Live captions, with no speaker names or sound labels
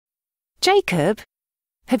Jacob,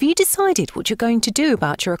 have you decided what you're going to do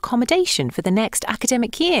about your accommodation for the next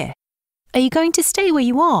academic year? Are you going to stay where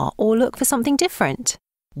you are or look for something different?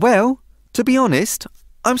 Well, to be honest,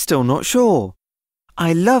 I'm still not sure.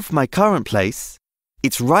 I love my current place.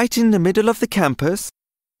 It's right in the middle of the campus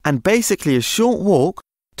and basically a short walk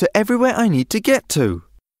to everywhere I need to get to.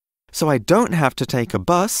 So I don't have to take a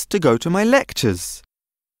bus to go to my lectures.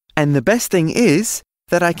 And the best thing is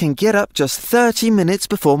that I can get up just 30 minutes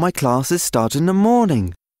before my classes start in the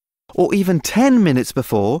morning, or even 10 minutes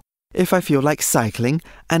before if I feel like cycling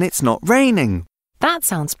and it's not raining. That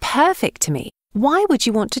sounds perfect to me. Why would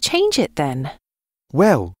you want to change it then?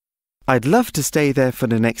 Well, I'd love to stay there for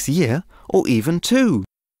the next year or even 2.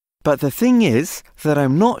 But the thing is that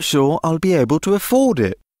I'm not sure I'll be able to afford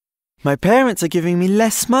it. My parents are giving me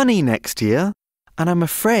less money next year, and I'm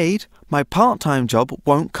afraid my part-time job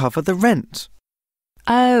won't cover the rent.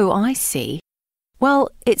 Oh, I see. Well,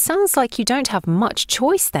 it sounds like you don't have much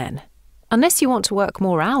choice then, unless you want to work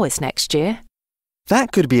more hours next year.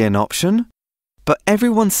 That could be an option, but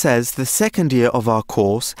everyone says the second year of our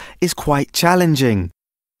course is quite challenging,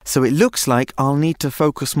 so it looks like I'll need to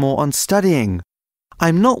focus more on studying.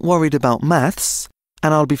 I'm not worried about maths,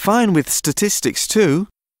 and I'll be fine with statistics too,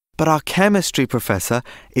 but our chemistry professor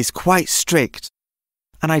is quite strict,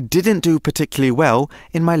 and I didn't do particularly well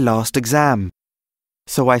in my last exam.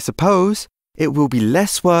 So I suppose it will be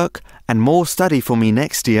less work and more study for me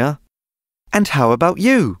next year. And how about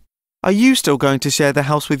you? Are you still going to share the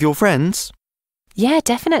house with your friends? Yeah,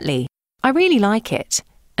 definitely. I really like it.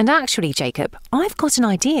 And actually, Jacob, I've got an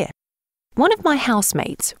idea. One of my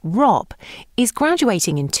housemates, Rob, is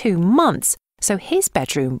graduating in 2 months, so his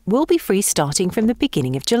bedroom will be free starting from the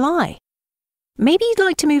beginning of July. Maybe you'd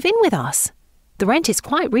like to move in with us. The rent is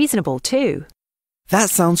quite reasonable too. That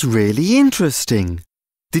sounds really interesting.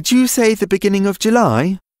 Did you say the beginning of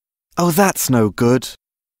July? Oh, that's no good.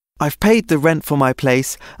 I've paid the rent for my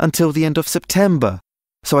place until the end of September,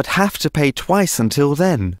 so I'd have to pay twice until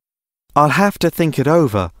then. I'll have to think it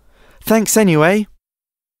over. Thanks anyway.